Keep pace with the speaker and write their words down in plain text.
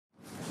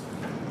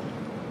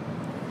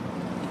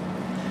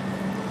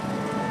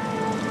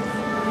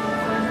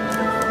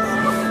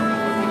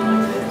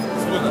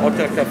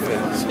porti al caffè.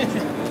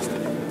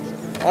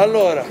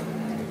 Allora,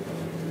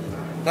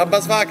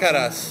 labas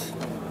vakaras.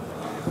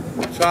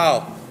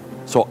 Ciao.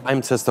 So,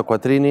 I'm SESTO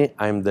QUATRINI.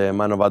 I'm the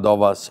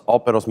Manovadovas,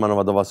 Operos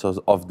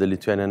Manovadovas of the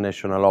Lithuanian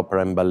National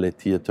Opera and Ballet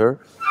Theatre.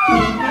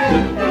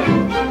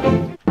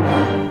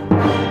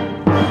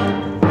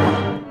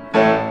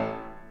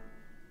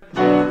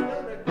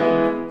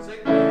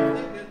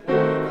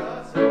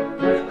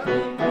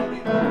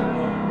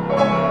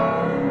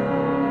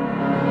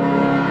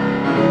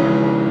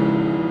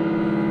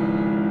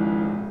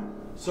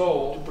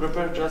 So, to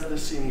prepare just the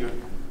singer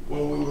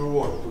when we will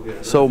work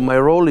together. So my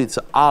role is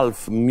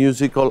half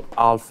musical,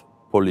 half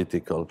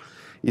political.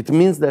 It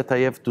means that I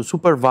have to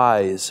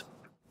supervise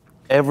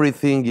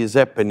everything is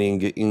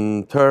happening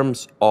in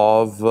terms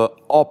of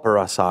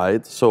opera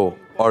side, so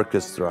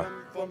orchestra,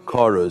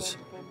 chorus,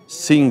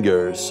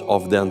 singers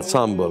of the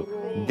ensemble,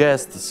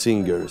 guest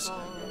singers,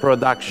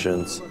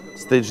 productions,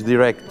 stage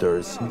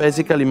directors.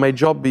 Basically, my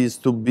job is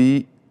to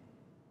be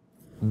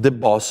the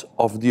boss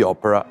of the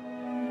opera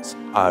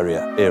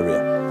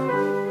area.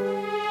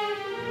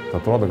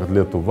 Atrodo, kad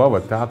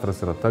Lietuva,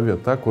 teatras yra ta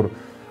vieta, kur,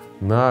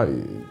 na,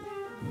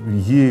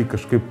 jį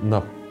kažkaip,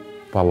 na,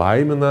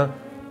 palaimina,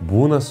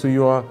 būna su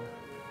juo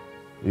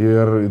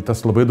ir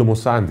tas labai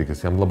įdomus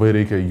santykis. Jam labai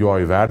reikia jo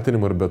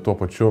įvertinimo ir be tuo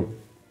pačiu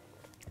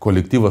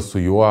kolektyvas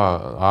su juo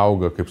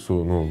auga kaip su,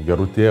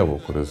 geru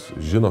tėvu, kuris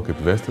žino, kaip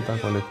vesti tą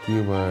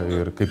kolektyvą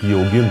ir kaip jį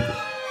auginti.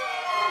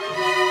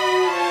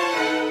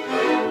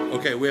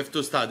 Okay, we have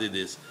to study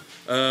this.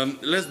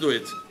 Let's do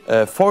it.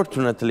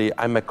 Fortunately,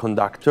 I'm a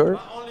conductor,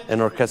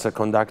 an orchestra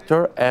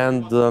conductor,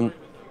 and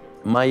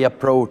my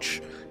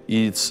approach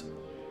is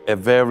a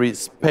very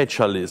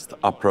specialist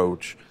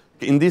approach.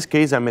 In this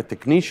case, I'm a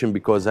technician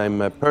because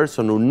I'm a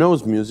person who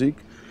knows music,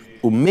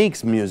 who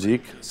makes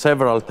music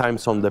several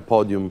times on the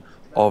podium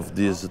of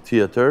this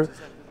theater,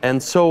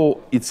 and so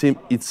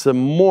it's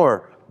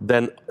more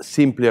than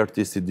simply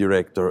artistic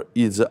director.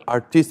 It's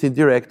artistic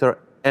director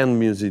and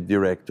music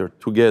director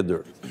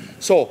together.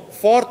 So,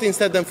 forte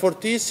instead of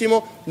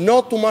fortissimo,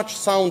 not too much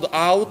sound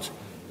out.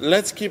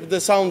 Let's keep the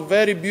sound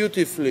very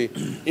beautifully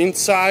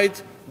inside,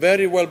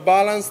 very well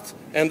balanced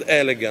and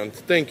elegant.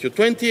 Thank you.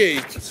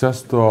 28.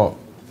 SESTO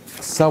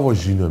savo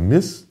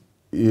žiniomis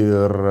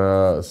ir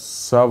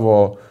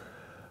savo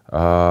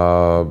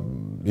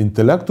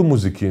intelektų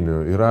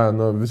muzikinių yra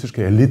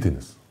visiškai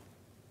elitinis.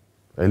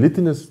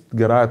 Elitinis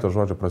gerąją to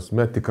žodžio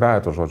prasme,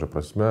 tikrąją to žodžio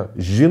prasme,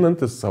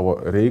 žinantis savo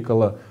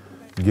reikalą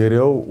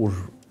geriau už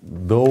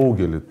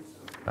daugelį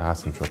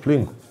esančių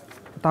aplinkų.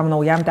 Tam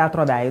naujam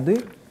teatro veidui,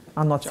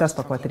 anot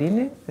SESTO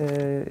QUATRINI,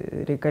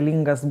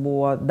 reikalingas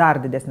buvo dar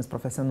didesnis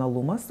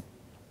profesionalumas,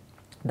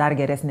 dar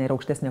geresnė ir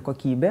aukštesnė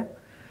kokybė,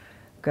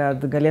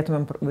 kad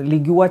galėtumėm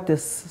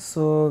lygiuotis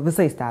su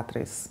visais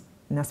teatrais,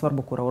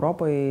 nesvarbu kur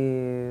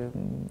Europoje,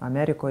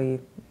 Amerikoje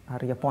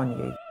ar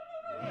Japonijoje.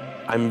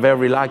 I'm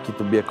very lucky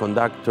to be a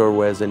conductor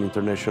who has an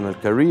international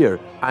career.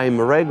 I'm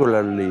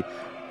regularly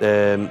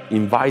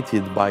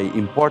invited by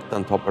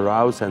important opera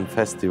houses and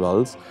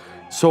festivals,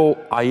 so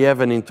I have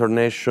an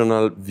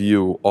international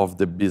view of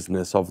the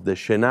business, of the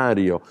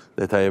scenario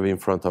that I have in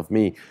front of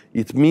me.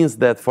 It means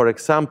that, for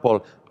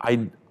example,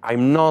 I'm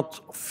not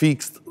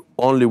fixed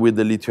only with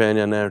the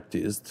Lithuanian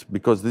artists,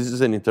 because this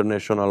is an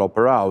international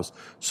opera house.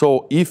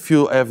 So if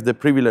you have the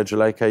privilege,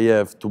 like I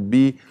have, to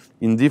be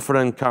in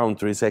different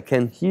countries, I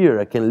can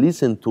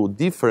listen to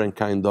different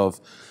kind of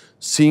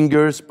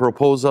singers,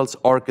 proposals,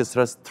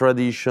 orchestras,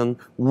 tradition,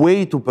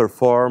 way to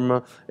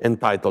perform, and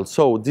titles.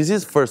 So this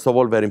is, first of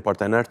all, very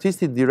important. An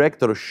artistic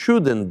director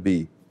shouldn't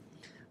be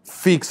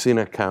fixed in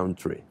a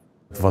country.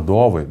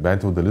 Vadovai,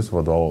 bent jau dalis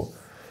vadovų,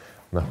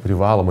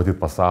 privalo matyti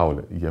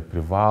pasaulį. Jie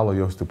privalo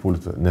jausti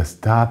pulsą, nes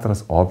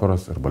teatras,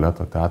 operos ir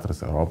baleto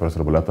teatras, ir operos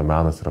ir baleto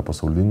menas yra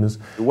pasaulinis.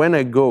 When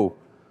I go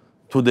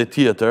to the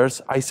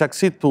theaters, I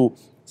succeed to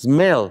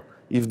smell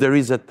if there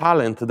is a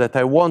talent that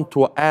I want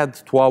to add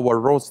to our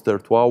roster,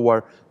 to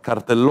our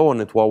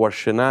cartellone, to our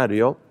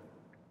scenario,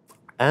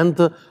 and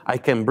I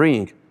can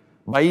bring.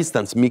 By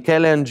instance,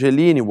 Michele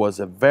Angelini was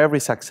a very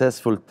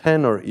successful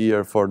tenor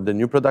here for the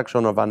new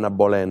production of Anna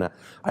Bolena.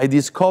 I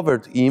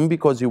discovered him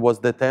because he was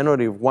the tenor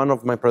in one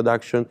of my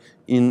productions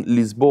in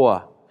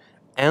Lisboa.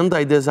 And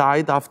I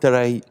decided, after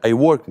I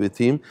worked with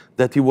him,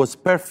 that he was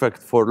perfect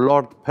for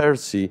Lord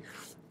Percy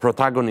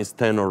protagonist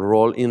tenor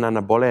role in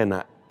Anna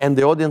Bolena. And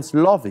the audience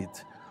loved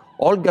it.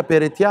 Olga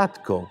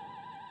Peretiatko,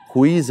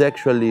 who is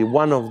actually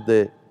one of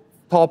the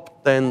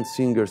top 10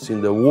 singers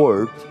in the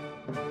world,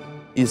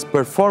 is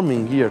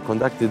performing here,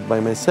 conducted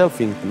by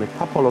myself in a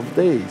couple of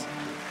days.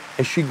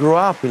 And she grew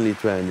up in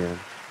Lithuania,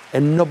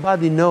 and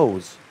nobody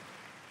knows.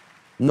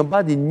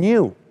 Nobody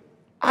knew.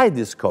 I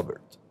discovered.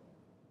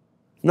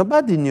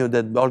 Nobody knew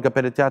that Olga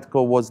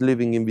Peretiatko was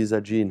living in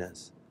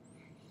Visaginas.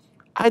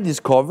 I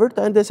discovered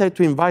and decided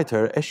to invite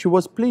her, and she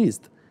was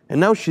pleased. And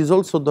now she's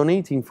also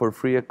donating for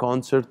free a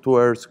concert to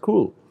her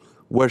school,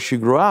 where she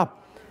grew up.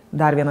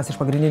 Dar vienas iš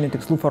pagrindinių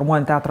tikslų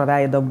formuojant teatro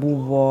veidą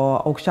buvo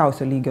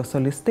aukščiausio lygio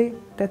solistai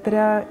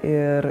teatre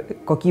ir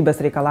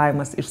kokybės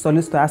reikalavimas iš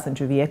solistų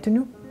esančių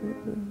vietinių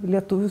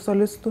lietuvių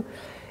solistų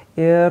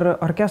ir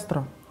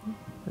orkestro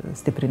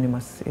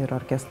stiprinimas ir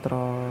orkestro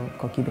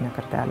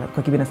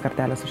kokybinės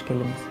kartelės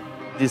užkelimas.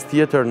 This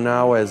theater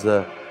now has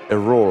a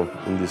role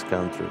in this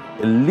country,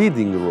 a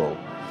leading role.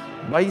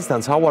 For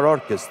instance, our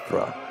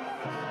orchestra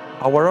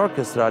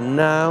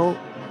now,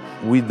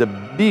 with the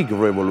big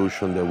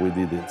revolution that we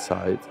did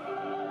inside,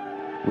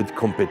 with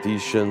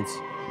competitions,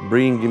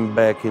 bringing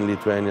back in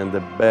Lithuania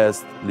the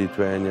best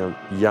Lithuanian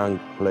young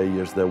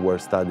players that were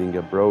studying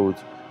abroad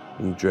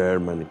in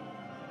Germany,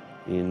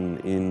 in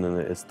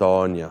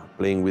Estonia,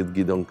 playing with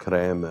Gidon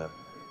Kremer,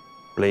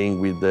 playing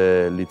with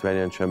the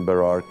Lithuanian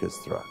Chamber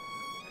Orchestra,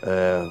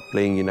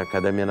 playing in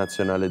Accademia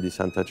Nazionale di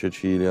Santa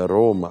Cecilia,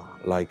 Roma,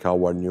 like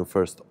our new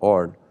first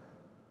horn.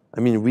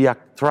 I mean, we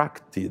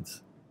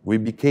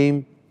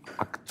became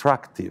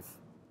attractive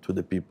to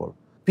the people.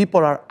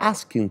 People are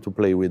asking to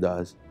play with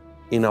us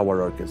in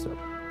our orchestra.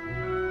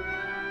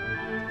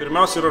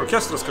 Pirmiausia, ir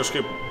orkestras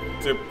kažkaip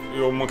taip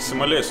jau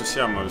maksimaliai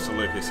susiema visą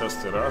laiką į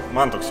SESTO yra.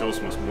 Man toks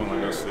jausmas būna,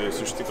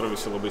 nes iš tikrųjų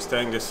visi labai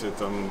stengiasi,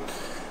 ten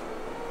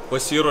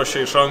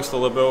pasiruošia iš anksto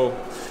labiau.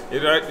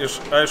 Ir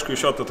aišku,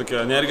 iš jo ta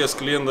tokia energija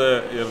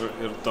sklinda ir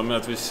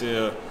tuomet visi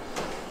jau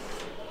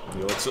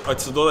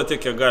atsiduoda tiek,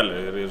 kiek gali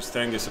ir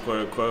stengiasi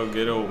kuo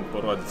geriau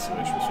parodyti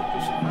save iš visų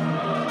pusių.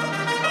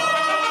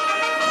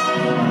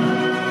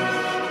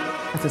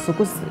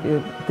 Atsisukus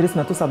 3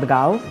 metus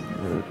atgal,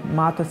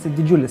 matosi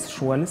didžiulis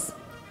šuolis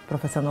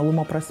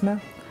profesionalumo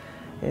prasme.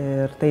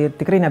 Ir tai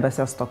tikrai nebe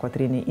SESTO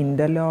QUATRINI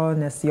indėlio,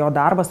 nes jo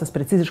darbas, tas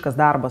preciziškas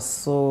darbas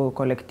su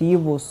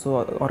kolektyvu, su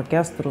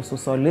orkestru, su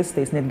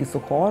solistais, netgi su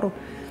choru,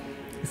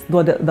 jis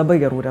duoda labai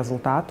gerų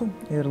rezultatų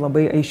ir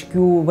labai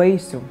aiškių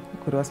vaisių,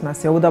 kuriuos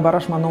mes jau dabar,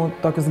 aš manau,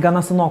 tokius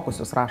gana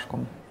sunokusius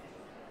raškom.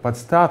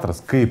 Pats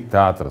teatras, kaip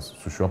teatras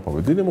su šiuo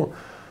pavadinimu,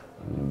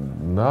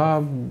 na,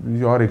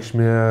 jo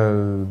reikšmė,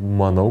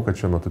 manau, kad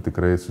šiuo metu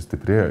tikrai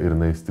sustiprėjo ir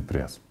jinai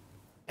stiprės.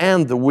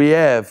 And we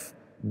have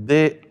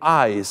the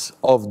eyes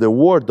of the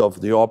world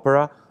of the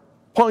opera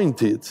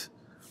pointed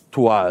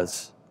to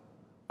us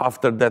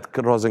after that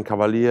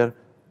Rosenkavalier,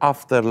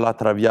 after La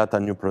Traviata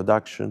new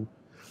production,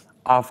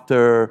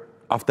 after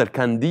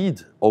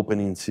Candide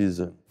opening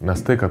season.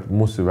 Nes tai, kad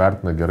mūsų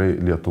vertina gerai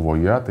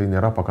Lietuvoje, tai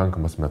nėra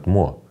pakankamas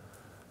metmuo.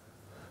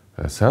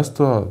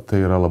 SESTO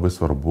tai yra labai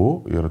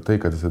svarbu ir tai,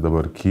 kad jisai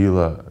dabar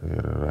kyla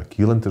ir yra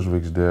kylanti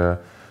žvaigždė,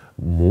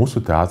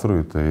 mūsų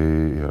teatrui tai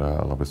yra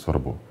labai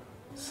svarbu.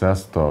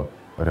 SESTO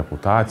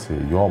reputacija,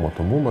 jo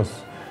matomumas,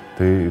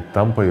 tai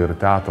tampa ir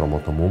teatro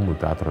matomumu,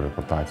 teatro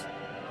reputacija.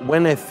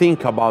 When I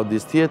think about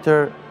this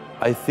theater,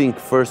 I think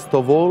first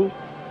of all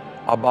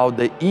about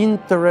the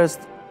interest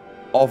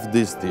of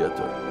this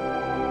theater.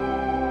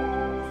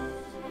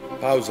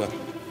 Pauza.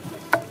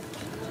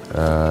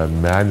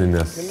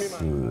 Meninės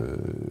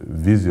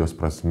vizijos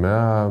prasme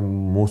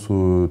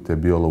mūsų tie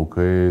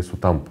biolaukai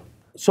sutampa.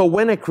 So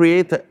when I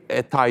create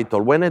a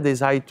title, when I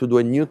decide to do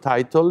a new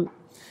title,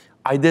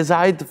 I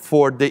decide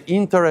for the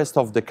interest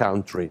of the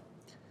country.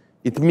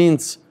 It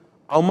means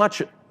how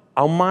much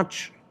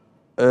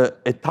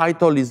a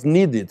title is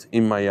needed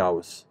in my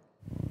house.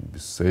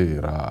 Jisai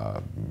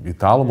yra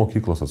italų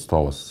mokyklos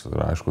atstovas ir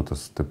aišku,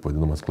 tas taip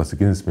vadinamas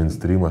klasikinis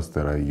mainstreamas,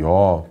 tai yra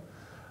jo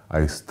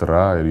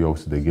aistra ir jo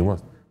užsidegimas.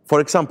 For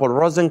example,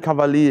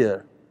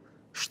 Rosenkavalier,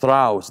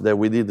 Strauss, that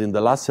we did in the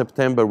last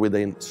September with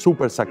a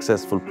super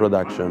successful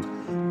production.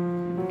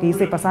 Kai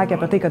jisai pasakė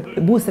apie tai, kad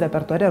bus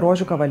repertuare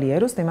Rožių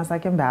kavalierius, tai mes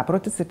sakėm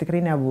beprotis ir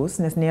tikrai nebus,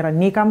 nes nėra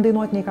nei kam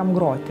dainuoti, nei kam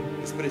groti.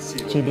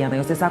 Šiai dienai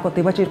jisai sako,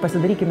 tai va čia ir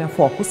pasidarykime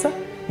fokusą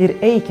ir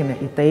eikime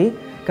į tai,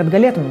 kad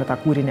galėtume tą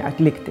kūrinį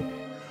atlikti.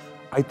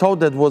 I thought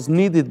that was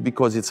needed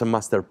because it's a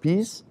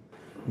masterpiece,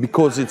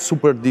 because it's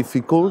super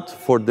difficult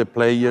for the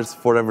players,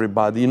 for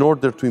everybody, in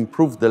order to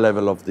improve the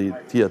level of the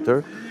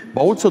theater,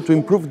 but also to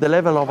improve the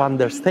level of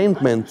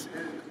understanding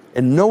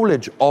and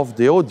knowledge of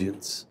the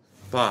audience.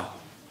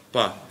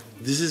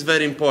 This is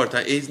very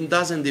important. It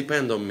doesn't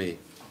depend on me.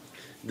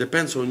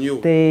 Depends on you.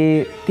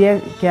 Tai tie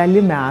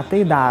keli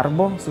metai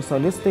darbo su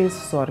solistais,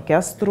 su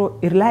orkestru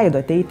ir leido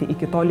ateiti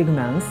iki to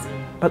lygmens,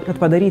 kad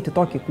padaryti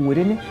tokį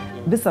kūrinį.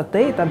 Visa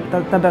tai,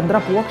 ta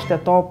bendra plokštė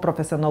to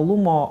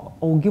profesionalumo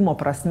augimo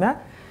prasme,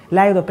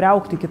 leido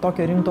priaugti iki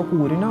tokio rimto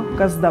kūrinio,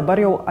 kas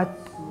dabar jau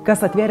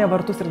kas atvėrė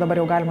vartus ir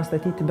dabar jau galima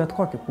statyti bet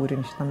kokį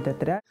kūrinį šitam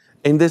teatre.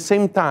 In the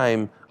same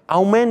time,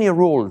 how many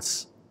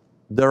roles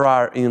there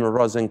are in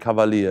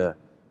Rosenkavalier?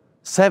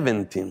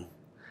 17.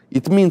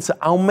 It means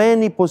how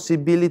many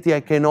possibilities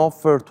I can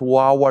offer to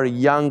our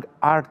young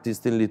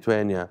artists in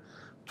Lithuania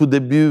to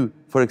debut,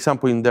 for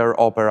example, in their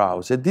opera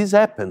house. And this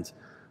happened.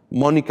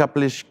 Monika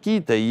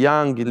Pleškytė, a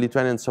young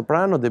Lithuanian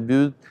soprano,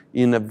 debuted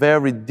in a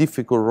very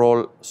difficult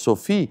role,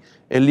 Sophie.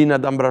 Elina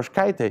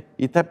Dambrauskaitė,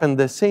 it happened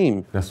the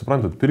same. Nes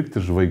suprantat, pirkti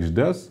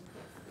žvaigždės,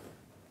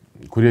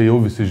 kurie jau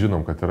visi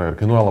žinom, kad yra ir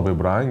kainuoja labai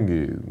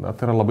brangiai, na,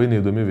 tai yra labai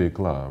neįdomi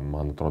veikla.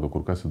 Man atrodo,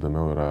 kur kas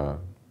įdomiau yra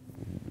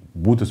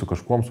būti su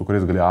kažkuom, su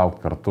kuriais gali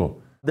augti kartu.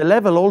 The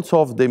level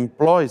also of the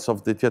employees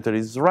of the theater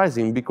is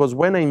rising because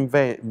when I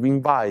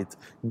invite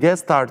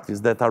guest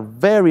artists that are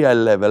very high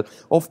level,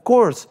 of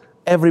course,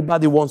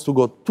 everybody wants to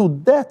go to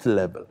that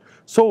level.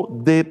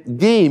 So the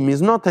game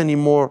is not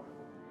anymore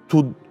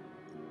to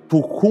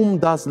whom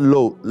does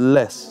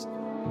less,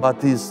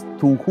 but is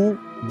to who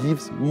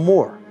gives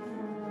more.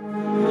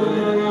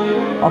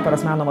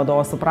 Operos meno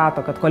vadovas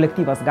suprato, kad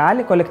kolektyvas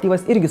gali,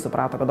 kolektyvas irgi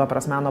suprato, kad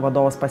operos meno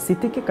vadovas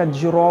pasitiki, kad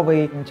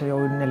žiūrovai, čia jau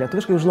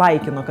nelietuviškai,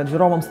 užlaikino, kad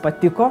žiūrovams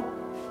patiko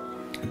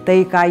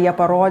tai, ką jie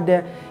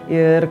parodė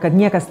ir kad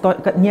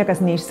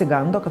niekas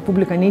neišsigando, kad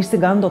publika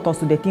neišsigando to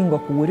sudėtingo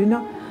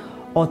kūrinio,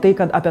 o tai,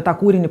 kad apie tą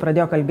kūrinį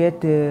pradėjo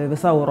kalbėti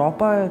visa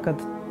Europa, kad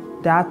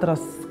teatras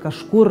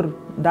kažkur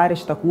darė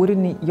šitą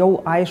kūrinį,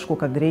 jau aišku,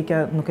 kad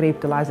reikia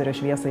nukreipti lazerio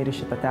šviesą ir į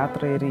šitą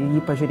teatrą ir jį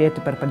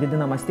pažiūrėti per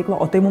padidinamą stiklą,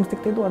 o tai mums tik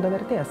tai duoda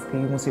vertės,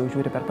 kai mus jau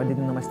žiūri per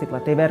padidinamą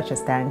stiklą. Tai verčia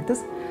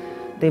stengtis,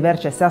 tai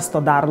verčia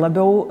SESTO dar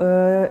labiau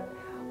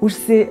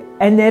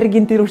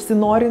užsienerginti ir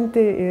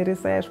užsinorinti ir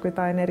jisai, aišku,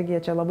 tą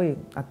energiją čia labai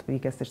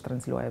atvykęs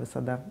ištransliuoja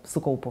visada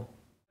su kaupu.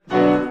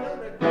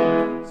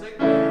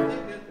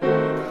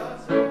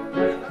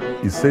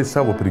 Jisai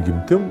savo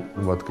prigimtim,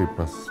 vat kaip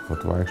mes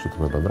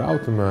vaikščiotume,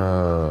 bendrautume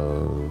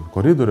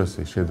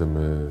koridoriuose,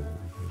 išėdami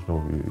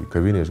į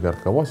kavinę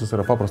išgerti kavos, jis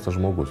yra paprastas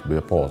žmogus,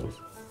 beje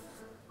pozos.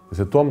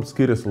 Jisai tuom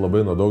skiriasi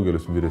labai nuo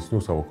daugelis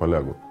vyresnių savo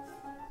kolegų,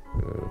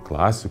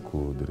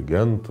 klasikų,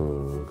 dirigentų,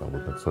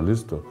 galbūt net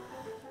solistų.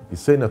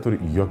 Jisai neturi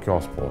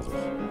jokios pozos.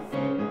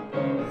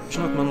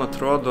 Žinot, man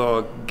atrodo,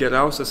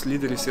 geriausias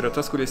lyderis yra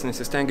tas, kuris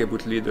nesistengia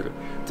būti lyderiu.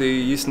 Tai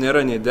jis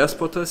nėra nei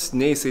despotas,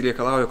 nei jisai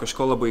reikalauja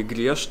kažko labai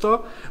griežto,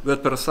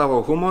 bet per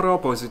savo humorą,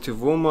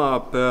 pozityvumą,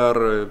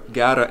 per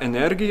gerą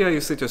energiją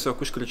jisai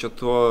tiesiog užkrečia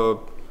tuo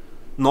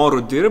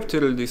noru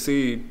dirbti ir jisai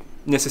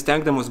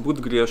nesistengdamas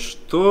būti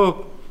griežtu,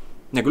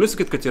 negaliu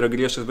sakyti, kad yra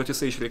griežtas, bet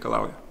jisai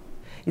išreikalauja.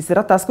 Jis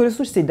yra tas, kuris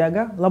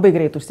užsidega, labai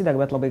greit užsidega,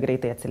 bet labai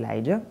greitai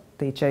atsileidžia.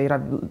 Tai čia yra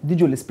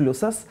didžiulis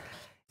pliusas.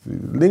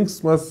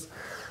 Linksmas,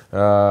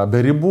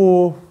 be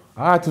ribų,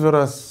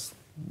 atviras,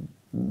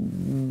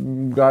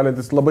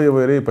 galintis labai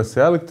įvairiai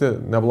pasielgti,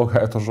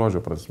 neblogai to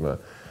žodžio prasme.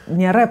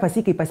 Nėra pas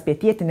jį kaip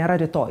paspėtėti, nėra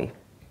rytoj.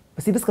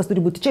 Pas jį viskas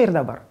turi būti čia ir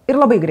dabar. Ir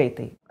labai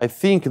greitai. I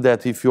think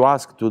that if you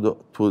ask to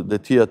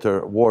the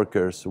theater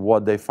workers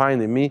what they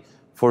find in me,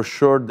 for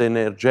sure the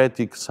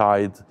energetic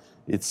side,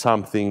 it's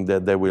something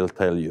that they will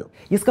tell you.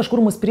 Jis kažkur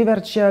mus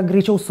priverčia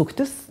greičiau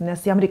suktis, nes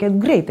jam reikia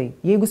greitai.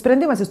 Jeigu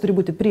sprendimas jis turi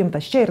būti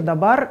priimtas čia ir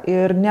dabar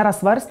ir nėra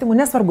svarstymų,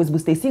 nesvarbu, jis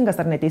bus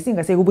teisingas ar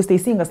neteisingas. Jeigu bus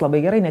teisingas,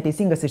 labai gerai,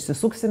 neteisingas,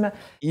 išsisuksime.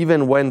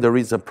 Even when there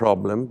is a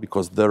problem,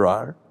 because there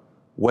are,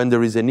 when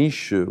there is an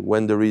issue,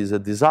 when there is a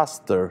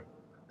disaster,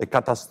 a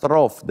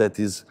catastrophe that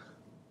is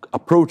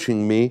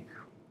approaching me,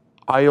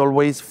 I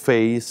always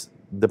face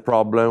the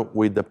problem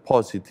with the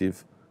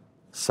positive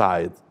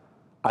side.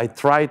 I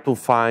try to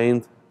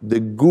find the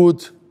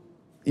good,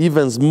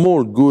 even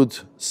small good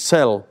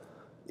cell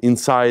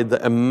inside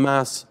a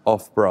mass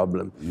of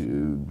problem.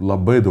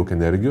 Labai daug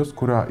energijos,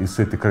 kurio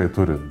jisai tikrai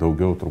turi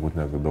daugiau, turbūt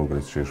negu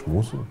daugelis čia iš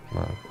mūsų.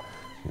 Na,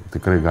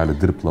 tikrai gali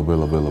dirbti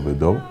labai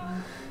daug.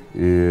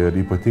 Ir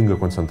ypatinga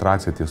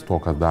koncentracija ties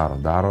to, ką daro.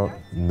 Daro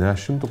ne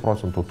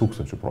 100%, o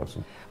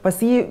 1000%. Pas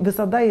jį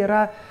visada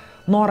yra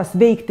noras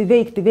veikti.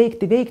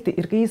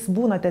 Ir kai jis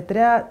būna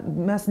teatre,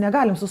 mes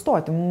negalim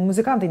sustoti.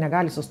 Muzikantai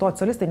negali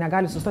sustoti, solistai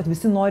negali sustoti,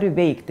 visi nori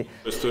veikti.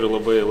 Jis turi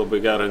labai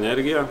gerą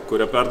energiją,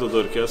 kurią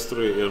perduoda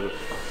orkestrui ir,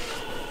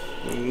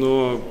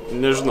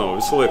 nežinau,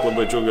 visą laiką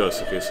labai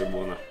džiaugiuosi, kai jisai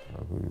būna.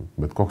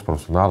 Bet koks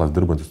profesionalas,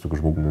 dirbantis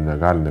tokiu žmogumi,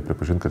 negali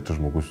nepripažinti, kad čia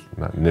žmogus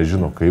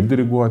nežino, kaip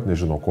diriguoti,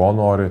 nežino, ko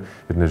nori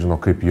ir nežino,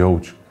 kaip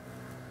jaučia.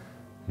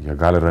 Jie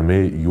gali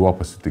ramiai juo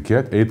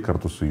pasitikėti, eiti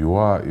kartu su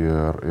juo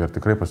ir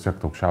tikrai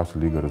pasiekti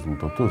aukščiausio lygio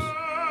rezultatus.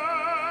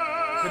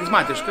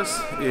 Charizmatiškas,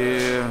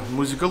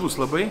 muzikalus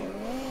labai,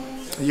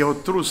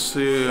 jautrus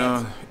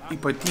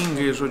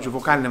ypatingai, žodžiu,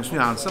 vokaliniams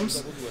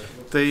niuansams.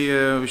 Tai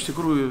iš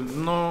tikrųjų,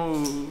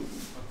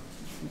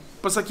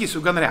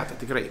 pasakysiu, gan reta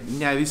tikrai.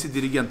 Ne visi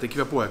dirigentai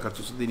kvėpuoja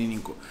kartu su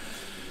dainininku.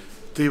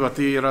 Tai va,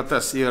 tai yra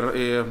tas ir,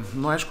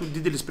 aišku,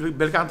 didelis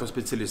belkanto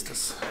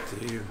specialistas.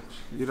 Tai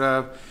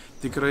yra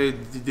tikrai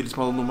didelis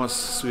malonumas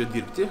su juo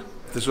dirbti.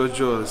 Tai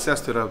žodžiu,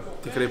 SESTO yra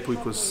tikrai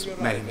puikus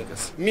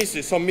menininkas. Mi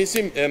si so mi so.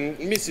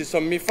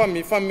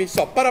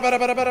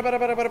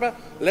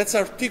 Let's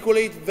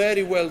articulate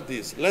very well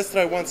this. Let's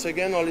try once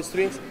again all the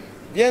strings.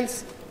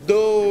 Viens,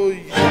 do.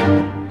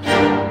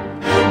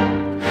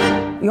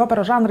 Į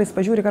operos žanrą jis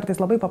pažiūri kartais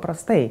labai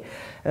paprastai,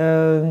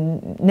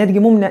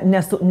 netgi mums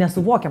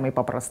nesuvokiamai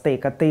paprastai,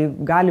 kad tai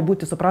gali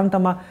būti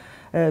suprantama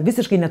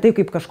visiškai ne taip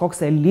kaip kažkoks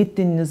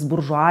elitinis,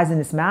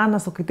 buržuazinis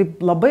menas, o kaip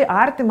taip labai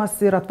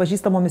artimas ir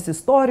atpažįstamomis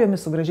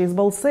istorijomis, su gražiais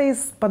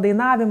balsais,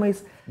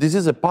 padainavimais. This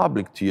is a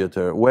public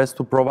theater who has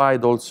to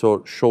provide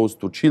also shows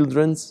to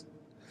children's,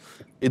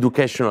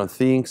 educational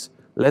things.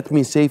 Let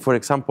me say, for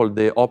example,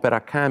 the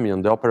opera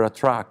camion, the opera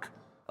truck.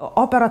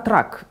 Opera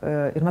truck.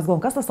 Ir mes galvom,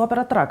 kas tas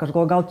opera truck? Aš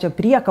galvoju, gal čia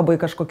priekabai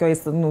kažkokioj,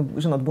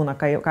 žinot, būna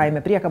kaime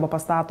priekabą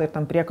pastato ir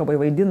tam priekabai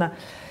vaidina.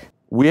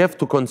 We have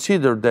to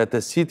consider that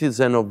a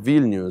citizen of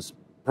Vilnius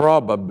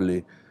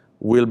probably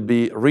will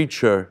be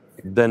richer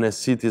than a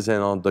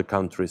citizen on the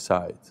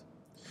countryside.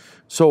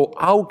 So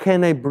how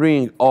can I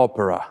bring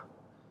opera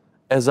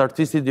as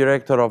artistic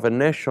director of a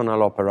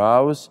national opera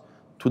house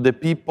to the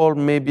people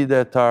maybe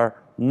that are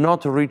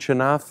not rich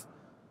enough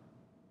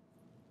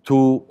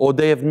to, or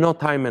they have no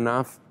time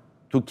enough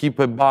to keep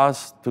a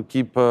bus, to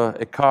keep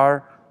a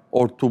car,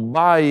 or to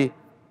buy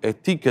a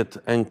ticket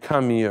and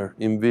come here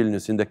in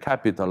Vilnius, in the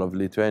capital of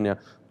Lithuania,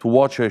 to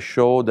watch a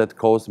show that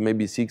costs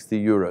maybe 60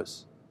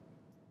 euros.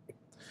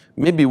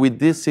 Maybe with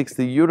these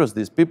 60 euros,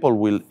 these people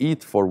will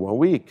eat for 1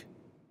 week.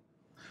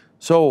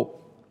 So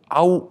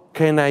how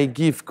can I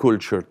give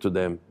culture to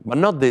them? But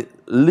not the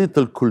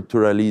little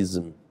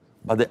culturalism,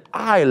 but the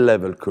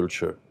high-level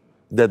culture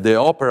that the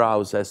opera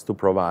house has to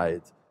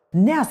provide.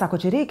 Ne, sako,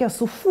 čia reikia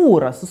su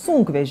fūra, su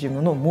sunkvežimiu,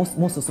 nu,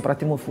 mūsų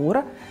supratimu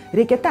fūra,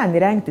 reikia ten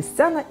įrengti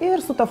sceną ir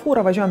su ta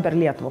fūra važiuojam per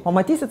Lietuvą.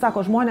 Pamatysit,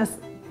 sako, žmonės,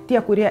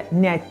 tie, kurie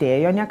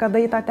neatėjo niekada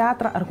į tą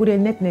teatrą, ar kurie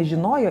net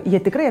nežinojo, jie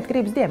tikrai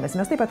atkreips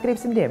dėmesį, mes taip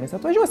atkreipsim dėmesį.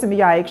 Atvažiuosim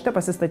į aikštę,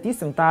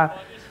 pasistatysim tą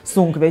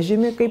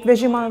sunkvežimį, kaip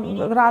vežimą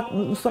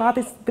su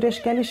ratais prieš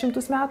kelius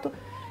šimtus metų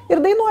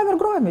ir dainuojam ir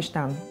grojam iš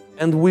ten.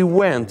 And we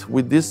went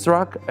with this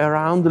truck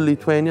around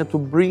Lithuania to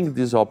bring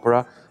this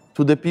opera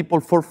to the people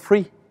for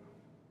free.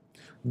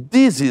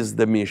 This is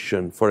the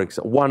mission, for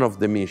example, one of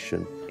the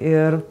mission.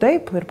 Ir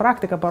taip, ir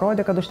praktika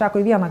parodė, kad užteko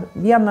į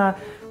vieną,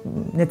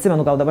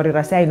 neatsimenu, gal dabar į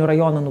Raseinių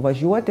rajoną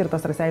nuvažiuoti ir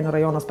tas Raseinių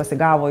rajonas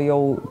pasigavo jau,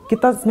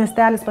 kitas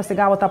miestelis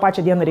pasigavo, tą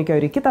pačią dieną reikėjo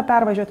ir į kitą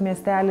pervažiuoti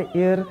miestelį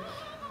ir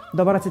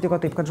dabar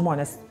atsitiko taip, kad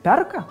žmonės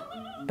perka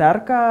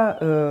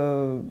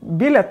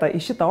bilietą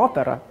į šitą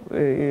operą,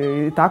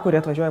 į tą,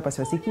 kurį atvažiuoja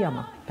pas juos į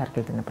kiemą,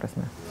 perkeltinė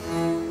prasme.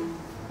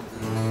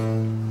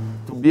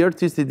 To be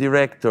artistic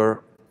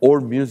director or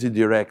music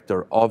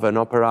director of an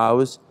opera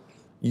house,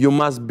 you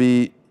must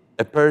be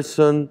a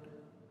person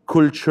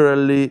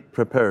culturally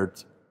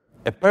prepared,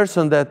 a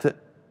person that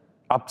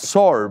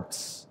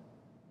absorbs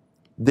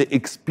the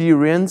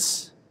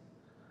experience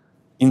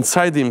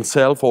inside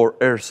himself or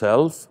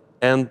herself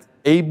and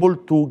able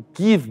to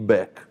give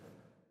back.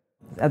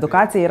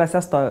 Edukacija yra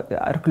SESTO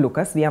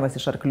arkliukas, vienas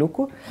iš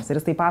arkliukų, ir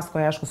jis tai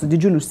pasakoja, aišku, su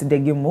didžiuliu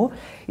užsidegimu.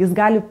 Jis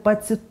gali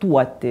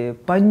pacituoti,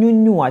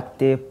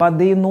 paniuniuoti,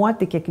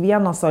 padainuoti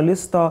kiekvieno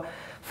solisto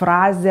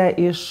frazę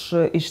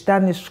iš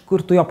ten, iš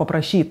kur tu jo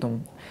paprašytum.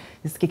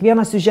 Jis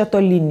kiekvieną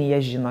siužeto liniją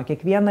žino,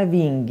 kiekvieną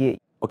vingį.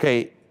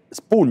 Okay,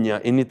 spugna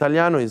in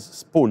italiano is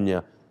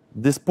spugna.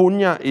 The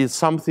spugna is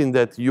something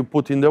that you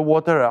put in the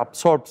water,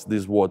 absorbs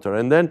this water,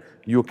 and then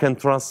you can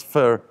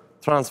transfer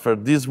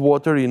this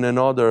water in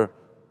another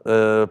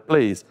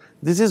place.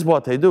 This is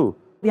what I do.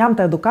 Jam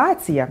ta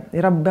edukacija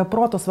yra be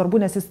proto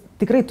svarbu, nes jis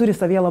tikrai turi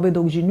savyje labai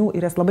daug žinių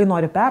ir jas labai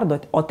nori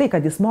perduoti, o tai,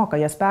 kad jis moka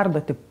jas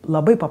perduoti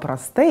labai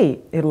paprastai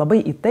ir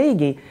labai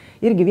įtaigiai,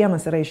 irgi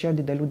vienas yra iš jo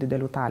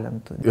didelių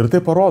talentų. Ir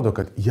tai parodo,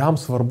 kad jam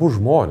svarbu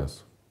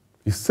žmonės.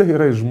 Jisai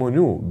yra iš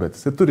žmonių, bet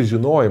jisai turi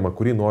žinojimą,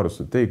 kurį nori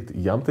suteikti.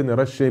 Jam tai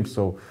nėra šiaip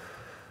savo.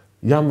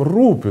 Jam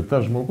rūpi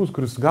tas žmogus,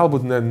 kuris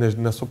galbūt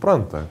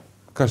nesupranta,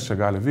 kas čia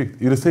gali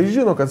vykti. Ir jisai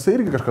žino, kad jisai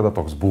irgi kažkada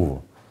toks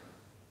buvo.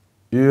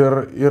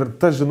 Ir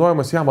tas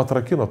žinojimas jam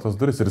atrakino tas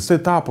duris. Ir jisai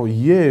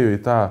įėjo į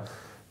tą,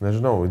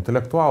 nežinau,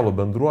 intelektualų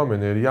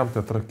bendruomenę ir jam tai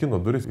atrakino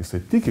duris.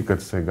 Jisai tiki,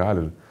 kad jisai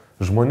gali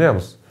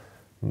žmonėms,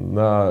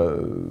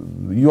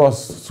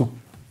 juos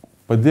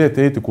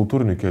padėti eiti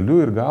kultūriniu keliu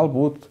ir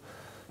galbūt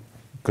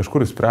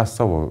kažkur išspręs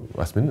savo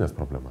asmeninės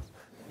problemas.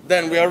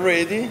 Then we are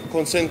ready,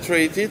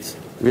 concentrated.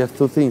 We have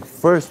to think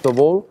first of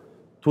all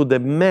to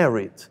the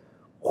merit.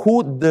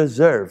 Who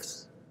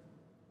deserves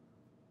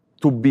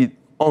to be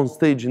on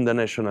stage in the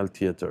National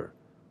Theatre?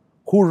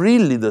 Who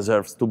really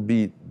deserves to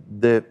be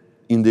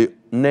in the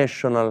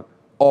National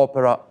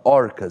Opera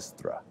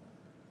Orchestra?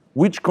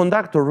 Which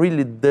conductor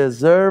really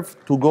deserves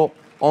to go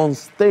on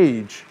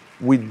stage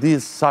with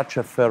such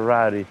a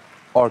Ferrari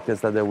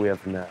orchestra that we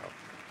have now?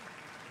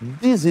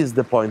 This is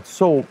the point.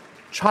 So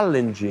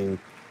challenging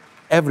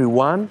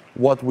everyone,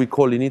 what we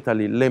call in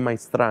Italy le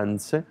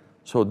maestranze,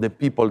 so the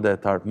people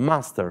that are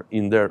master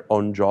in their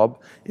own job,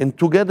 and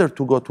together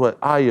to go to a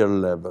higher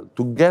level,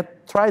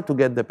 try to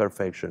get the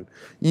perfection,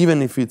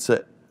 even if it's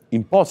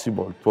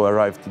impossible to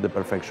arrive to the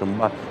perfection,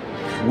 but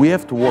we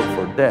have to work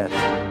for that.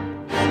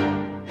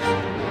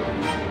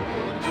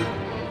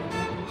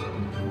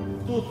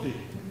 Tutti.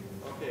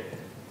 Okay.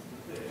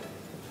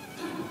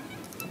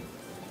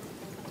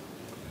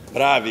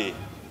 Bravi.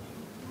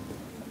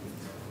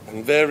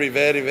 I'm very,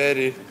 very,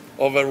 very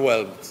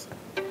overwhelmed.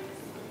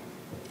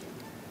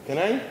 Can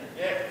I?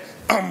 Yes.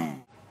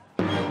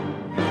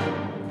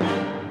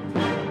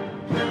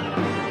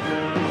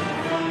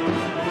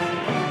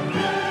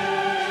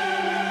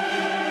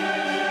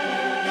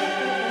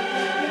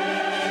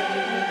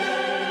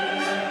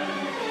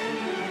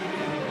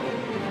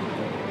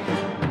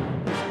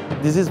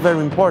 This is very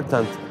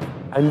important.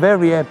 I'm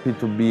very happy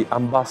to be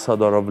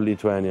ambassador of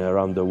Lithuania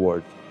around the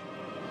world.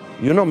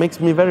 You know, makes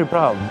me very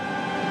proud.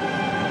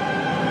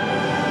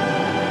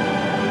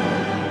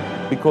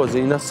 Because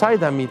in a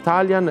side I'm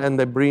Italian and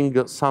I bring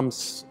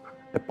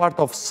a part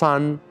of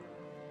sun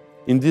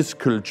in this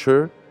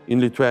culture in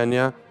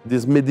Lithuania,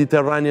 this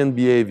Mediterranean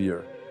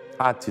behavior,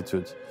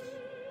 attitude.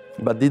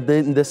 But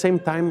in the same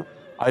time,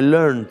 I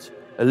learned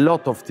a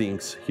lot of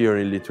things here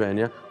in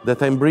Lithuania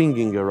that I'm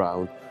bringing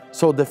around.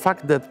 So the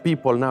fact that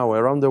people now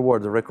around the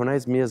world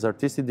recognize me as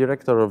artistic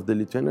director of the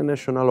Lithuanian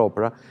National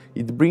Opera,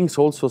 it brings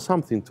also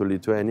something to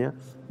Lithuania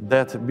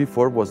that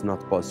before was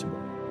not possible.